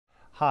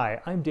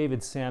Hi, I'm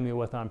David Samuel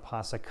with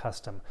Anpassa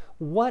Custom.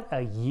 What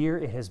a year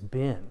it has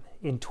been.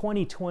 In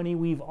 2020,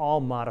 we've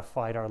all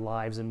modified our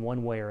lives in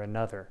one way or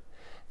another.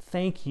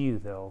 Thank you,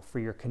 though, for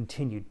your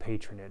continued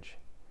patronage.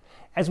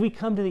 As we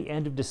come to the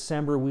end of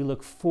December, we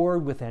look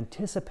forward with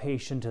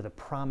anticipation to the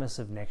promise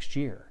of next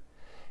year.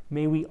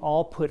 May we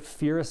all put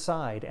fear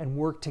aside and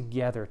work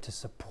together to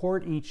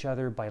support each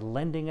other by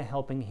lending a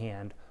helping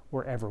hand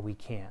wherever we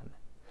can.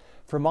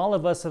 From all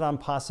of us at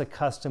Anpassa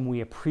Custom,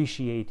 we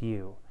appreciate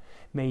you.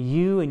 May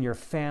you and your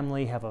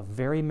family have a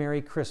very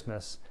Merry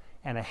Christmas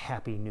and a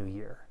Happy New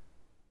Year.